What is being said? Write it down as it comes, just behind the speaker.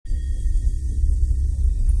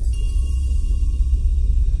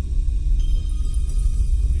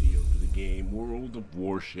World of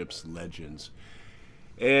Warships Legends.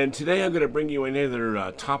 And today I'm going to bring you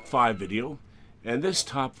another top 5 video. And this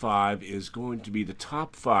top 5 is going to be the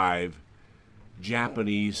top 5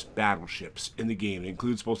 Japanese battleships in the game. It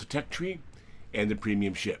includes both the tech tree and the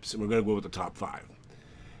premium ships. And we're going to go with the top 5.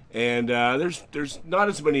 And there's not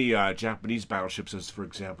as many Japanese battleships as, for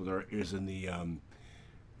example, there is in the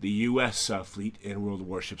U.S. Fleet in World of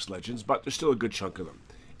Warships Legends, but there's still a good chunk of them.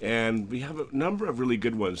 And we have a number of really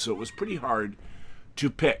good ones, so it was pretty hard to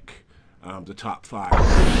pick the top 5.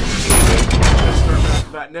 Let's start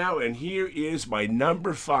with that now, and here is my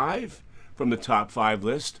number 5 from the top 5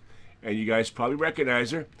 list. And you guys probably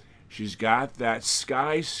recognize her. She's got that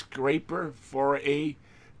skyscraper for a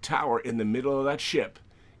tower in the middle of that ship.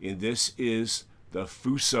 And this is the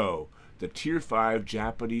Fuso, the Tier 5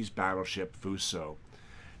 Japanese battleship Fuso.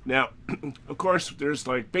 Now, of course, there's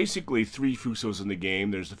like basically 3 Fusos in the game.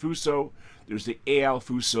 There's the Fuso, there's the AL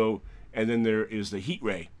Fuso, and then there is the Heat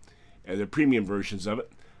Ray, and the premium versions of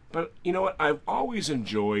it. But you know what? I've always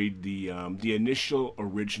enjoyed the initial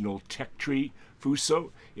original Tech Tree Fuso.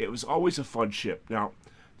 It was always a fun ship. Now,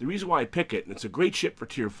 the reason why I pick it, and it's a great ship for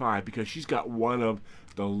Tier 5, because she's got one of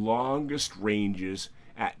the longest ranges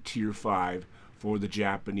at Tier 5 for the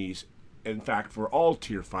Japanese. In fact, for all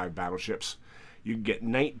Tier 5 battleships. You can get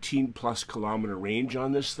 19 plus kilometer range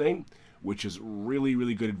on this thing, which is really,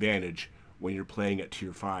 really good advantage when you're playing at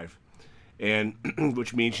Tier 5. And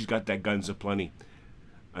which means she's got that guns aplenty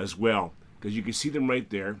as well. Because you can see them right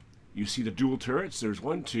there. You see the dual turrets. There's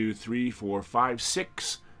 1, 2, 3, 4, 5,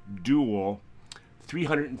 6 dual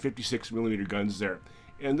 356 millimeter guns there.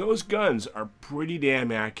 And those guns are pretty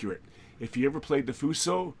damn accurate. If you ever played the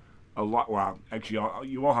Fuso, well, actually,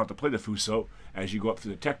 you all have to play the Fuso as you go up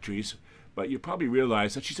through the tech trees. But you probably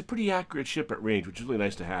realize that she's a pretty accurate ship at range, which is really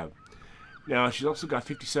nice to have. Now, she's also got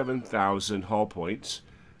 57,000 hull points.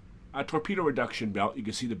 A torpedo reduction belt, you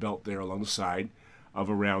can see the belt there along the side, of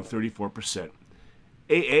around 34%.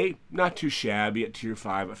 AA, not too shabby at Tier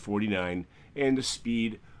 5 at 49, and the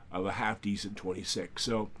speed of a half-decent 26.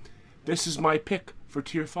 So, this is my pick for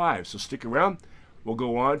Tier 5. So stick around. We'll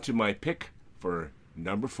go on to my pick for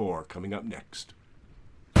number 4, coming up next.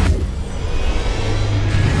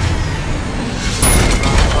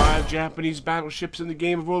 Japanese battleships in the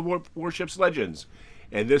game of World of Warships Legends.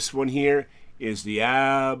 And this one here is the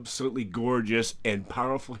absolutely gorgeous and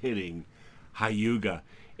powerful hitting Hyuga.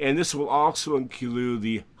 And this will also include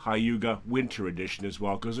the Hyuga Winter Edition as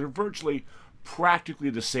well, because they're virtually practically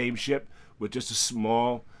the same ship with just a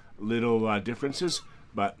small little differences.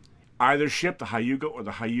 But either ship, the Hyuga or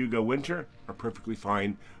the Hyuga Winter, are perfectly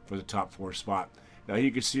fine for the top 4 spot. Now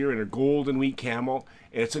you can see her in her golden wheat camel,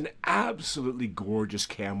 and it's an absolutely gorgeous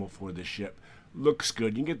camel for this ship. Looks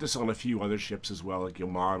good. You can get this on a few other ships as well, like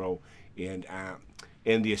Yamato and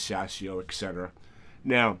the Asasio, etc.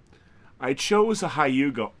 Now, I chose the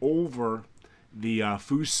Hyuga over the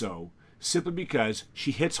Fuso simply because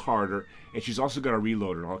she hits harder, and she's also got a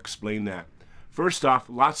reloader. I'll explain that. First off,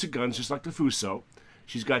 lots of guns, just like the Fuso.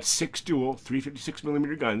 She's got 6 dual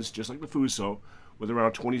 356mm guns, just like the Fuso, with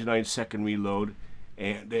around 29-second reload.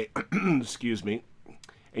 And they, excuse me,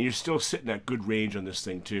 and you're still sitting at good range on this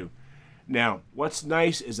thing too. Now, what's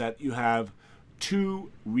nice is that you have 2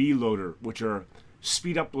 reloader, which are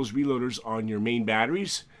speed up those reloaders on your main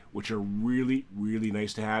batteries, which are really, really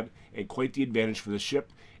nice to have, and quite the advantage for the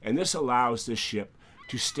ship. And this allows this ship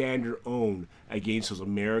to stand her own against those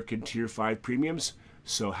American Tier 5 premiums.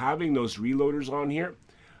 So having those reloaders on here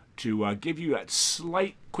to give you that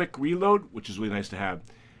slight quick reload, which is really nice to have.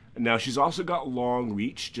 Now, she's also got long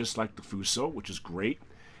reach, just like the Fuso, which is great.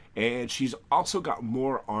 And she's also got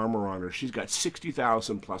more armor on her. She's got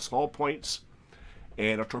 60,000 plus hull points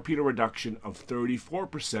and a torpedo reduction of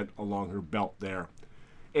 34% along her belt there.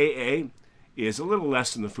 AA is a little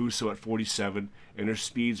less than the Fuso at 47, and her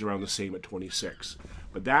speed's around the same at 26.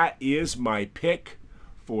 But that is my pick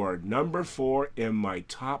for number 4 in my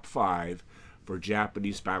top 5 for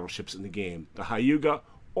Japanese battleships in the game. The Hyuga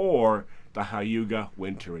or the Hyuga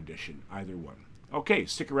Winter Edition, either one. Okay,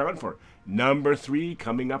 stick around for number 3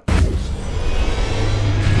 coming up next.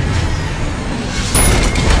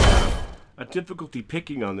 A difficulty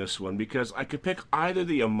picking on this one because I could pick either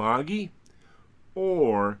the Amagi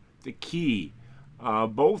or the Key.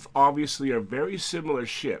 Both obviously are very similar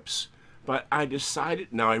ships, but I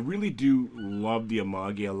decided, now I really do love the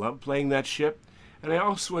Amagi. I love playing that ship, and I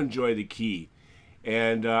also enjoy the Key.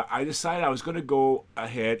 And I decided I was going to go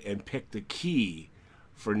ahead and pick the Key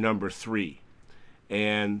for number 3.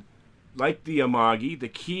 And like the Amagi, the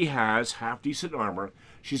Key has half-decent armor.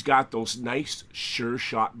 She's got those nice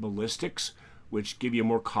sure-shot ballistics, which give you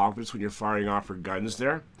more confidence when you're firing off her guns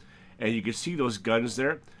there. And you can see those guns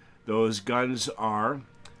there. Those guns are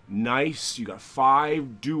nice. You got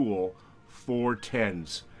 5 dual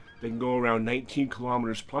 410s. They can go around 19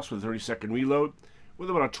 kilometers plus with a 30-second reload with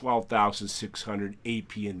about a 12,600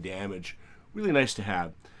 AP in damage. Really nice to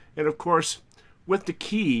have. And of course, with the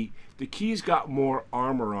key's got more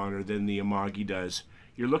armor on her than the Amagi does.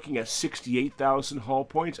 You're looking at 68,000 hull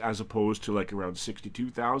points as opposed to like around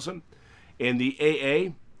 62,000. And the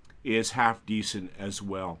AA is half decent as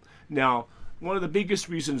well. Now, one of the biggest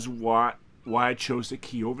reasons why I chose the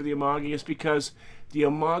key over the Amagi is because the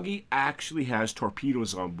Amagi actually has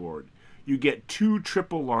torpedoes on board. You get 2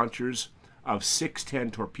 triple launchers of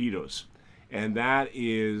 610 torpedoes. And that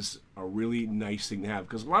is a really nice thing to have,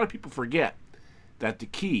 because a lot of people forget that the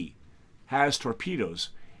key has torpedoes,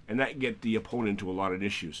 and that can get the opponent into a lot of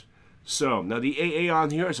issues. So, now the AA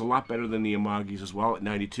on here is a lot better than the Amagi's as well at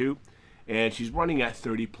 92, and she's running at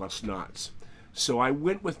 30 plus knots. So I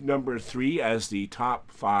went with number 3 as the top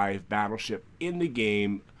 5 battleship in the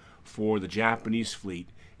game for the Japanese fleet,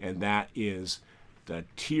 and that is the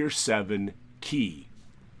Tier 7 Key.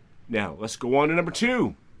 Now, let's go on to number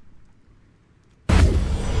 2. Number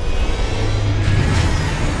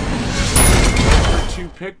 2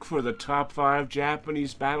 pick for the top 5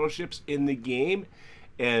 Japanese battleships in the game,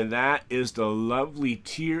 and that is the lovely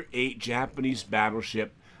Tier 8 Japanese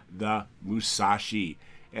battleship, the Musashi.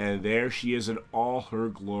 And there she is in all her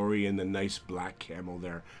glory in the nice black camel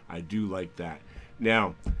there. I do like that.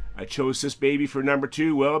 Now, I chose this baby for number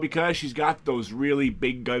 2, well, because she's got those really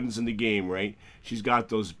big guns in the game, right? She's got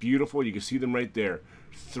those beautiful, you can see them right there,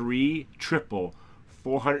 3 triple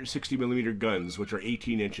 460mm guns, which are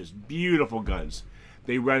 18 inches. Beautiful guns.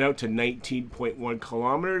 They run out to 19.1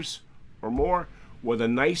 kilometers or more with a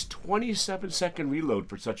nice 27-second reload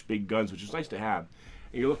for such big guns, which is nice to have.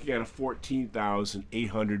 And you're looking at a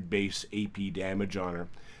 14,800 base AP damage on her.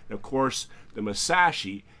 And of course, the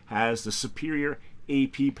Musashi has the superior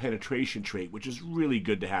AP penetration trait, which is really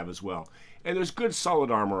good to have as well. And there's good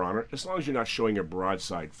solid armor on her, as long as you're not showing her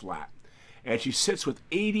broadside flat. And she sits with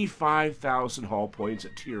 85,000 hull points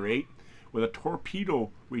at Tier 8, with a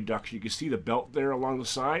torpedo reduction. You can see the belt there along the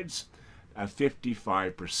sides at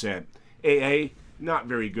 55%. AA, not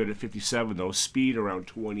very good at 57 though, speed around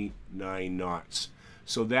 29 knots.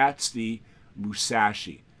 So that's the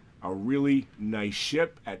Musashi, a really nice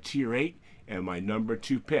ship at Tier 8, and my number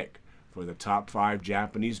 2 pick for the top 5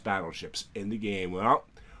 Japanese battleships in the game. Well,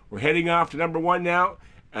 we're heading off to number 1 now,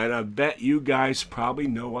 and I bet you guys probably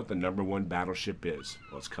know what the number 1 battleship is.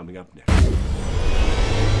 Well, it's coming up next.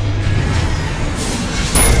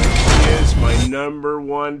 Is my number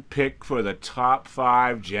 1 pick for the top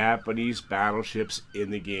 5 Japanese battleships in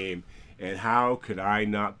the game. And how could I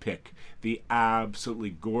not pick the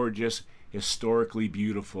absolutely gorgeous, historically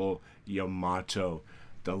beautiful Yamato,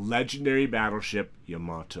 the legendary battleship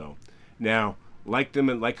Yamato. Now, like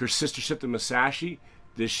her sister ship, the Musashi,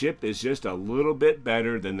 this ship is just a little bit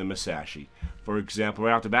better than the Musashi. For example,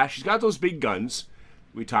 right off the bat, she's got those big guns.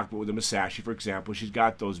 We talked about with the Musashi, for example. She's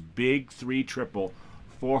got those big 3 triple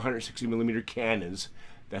 460mm cannons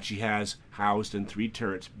that she has housed in 3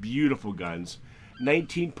 turrets. Beautiful guns.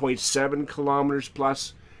 19.7 kilometers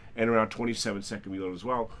plus, and around 27-second reload as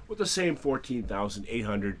well, with the same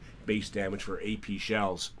 14,800 base damage for AP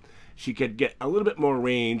shells. She could get a little bit more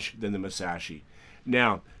range than the Musashi.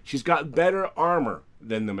 Now, she's got better armor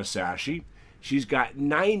than the Musashi. She's got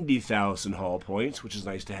 90,000 hull points, which is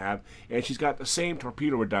nice to have, and she's got the same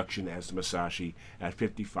torpedo reduction as the Musashi at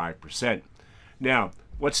 55%. Now,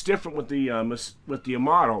 what's different with the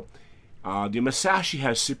Yamato? The Musashi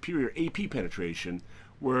has superior AP penetration,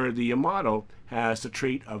 where the Yamato has the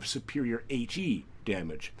trait of superior HE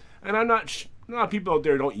damage. And a lot of people out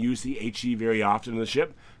there don't use the HE very often in the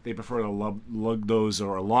ship. They prefer to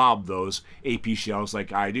lob those AP shells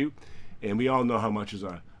like I do. And we all know how much is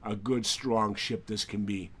a good, strong ship this can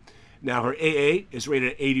be. Now, her AA is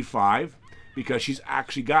rated at 85 because she's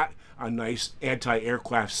actually got a nice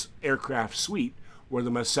anti-aircraft suite where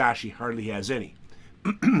the Musashi hardly has any.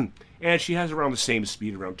 And she has around the same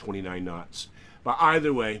speed, around 29 knots. But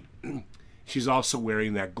either way, she's also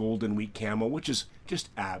wearing that golden wheat camel, which is just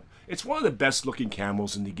it's one of the best looking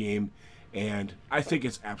camels in the game, and I think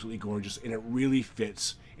it's absolutely gorgeous, and it really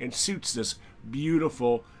fits and suits this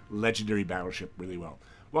beautiful legendary battleship really well.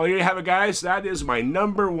 Well, here you have it, guys. That is my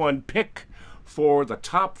number 1 pick for the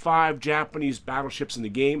top 5 Japanese battleships in the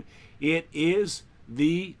game. It is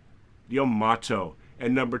the Yamato.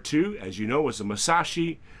 And number 2, as you know, was the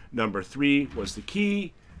Musashi. Number 3 was the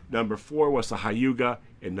Key. Number 4 was the Hyuga.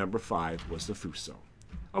 And number 5 was the Fuso.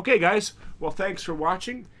 Okay, guys. Well, thanks for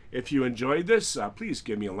watching. If you enjoyed this, please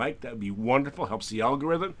give me a like. That would be wonderful. Helps the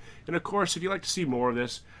algorithm. And of course, if you'd like to see more of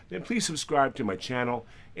this, then please subscribe to my channel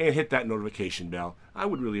and hit that notification bell. I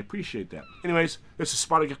would really appreciate that. Anyways, this is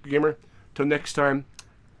SpottedGeckoGamer. Till next time,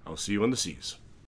 I'll see you on the seas.